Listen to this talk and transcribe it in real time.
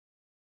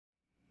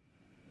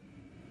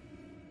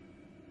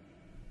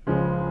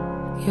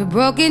You're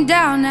broken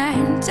down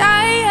and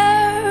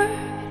tired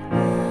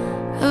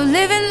of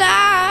living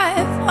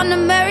life on the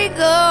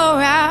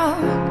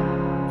merry-go-round,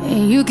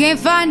 and you can't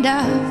find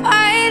a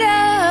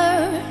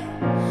fighter,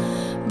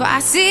 but I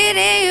see it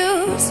in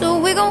you, so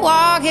we gon'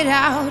 walk it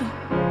out.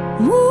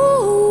 Move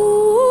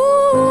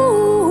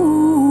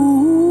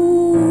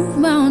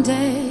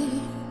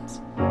mountains,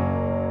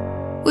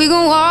 we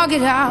gon' walk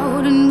it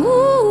out and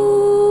move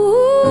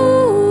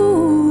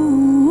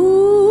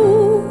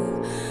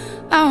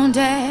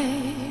mountains.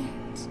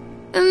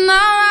 And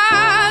I'll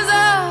rise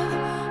up,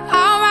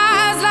 I'll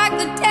rise like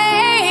the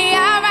day.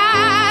 I'll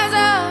rise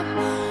up,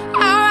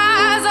 I'll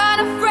rise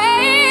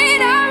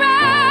unafraid. I'll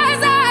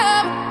rise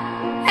up,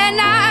 and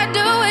I'll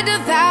do it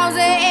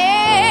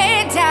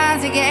 1,000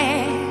 times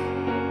again.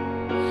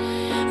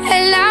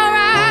 And I'll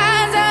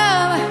rise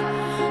up,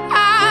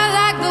 I'll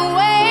like the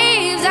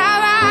waves.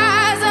 I'll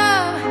rise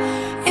up,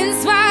 in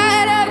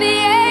spite of the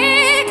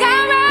ache.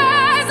 I'll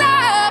rise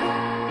up,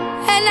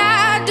 and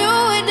I'll do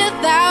it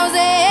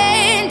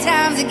 1,000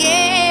 times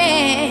again.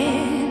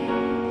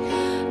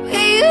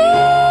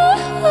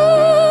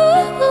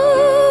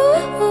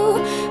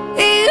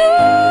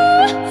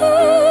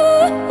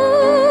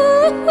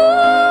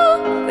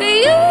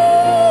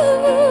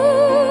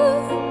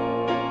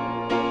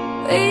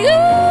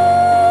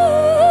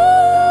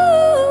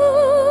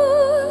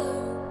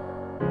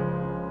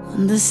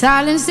 The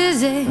silence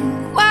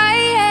isn't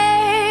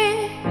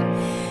quiet,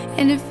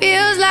 and it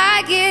feels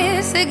like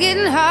it's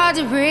getting hard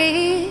to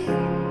breathe.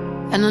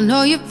 And I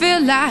know you feel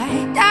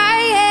like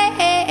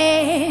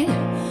dying,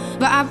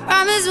 but I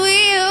promise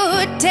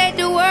we'll take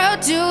the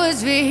world to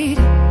its feet.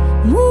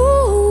 Move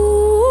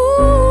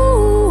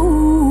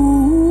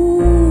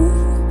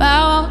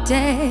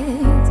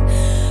mountains,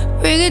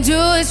 bring it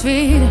to its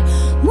feet.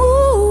 Move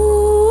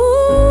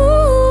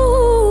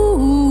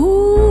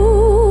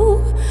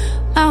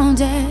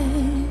mountains.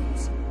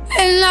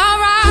 And I'll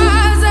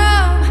rise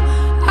up,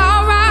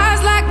 I'll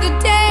rise like the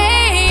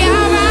day.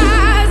 I'll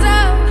rise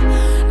up,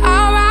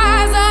 I'll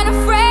rise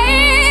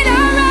unafraid.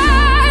 I'll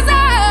rise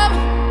up,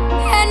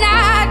 and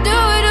I'll do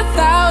it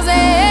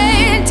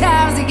 1,000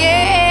 times again.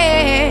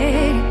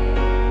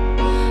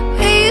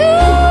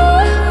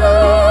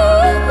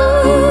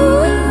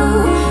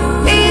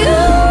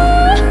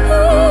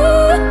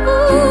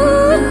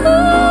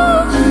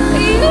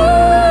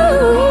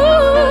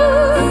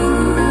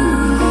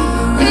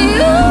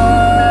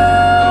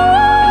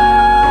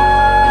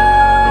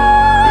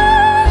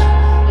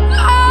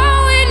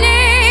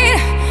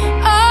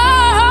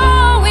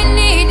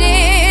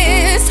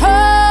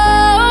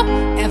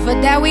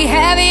 We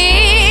have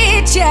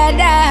each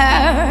other,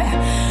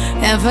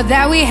 and for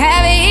that we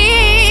have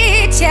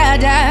each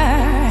other,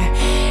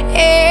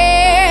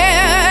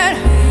 and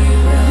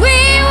we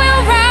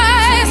will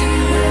rise,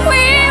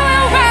 we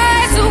will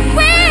rise,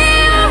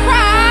 we'll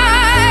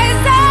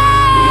rise,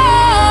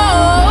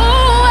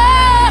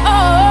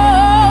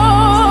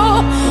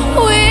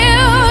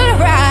 we'll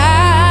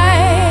rise.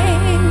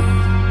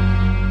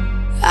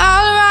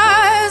 I'll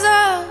rise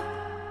up,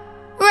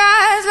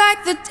 rise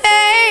like the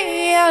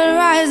day. I'll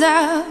rise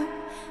up,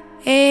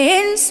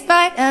 in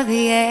spite of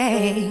the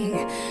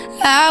ache.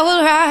 I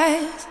will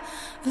rise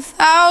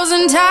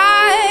 1,000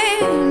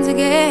 times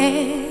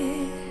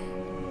again,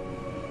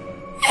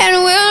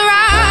 and we'll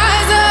rise.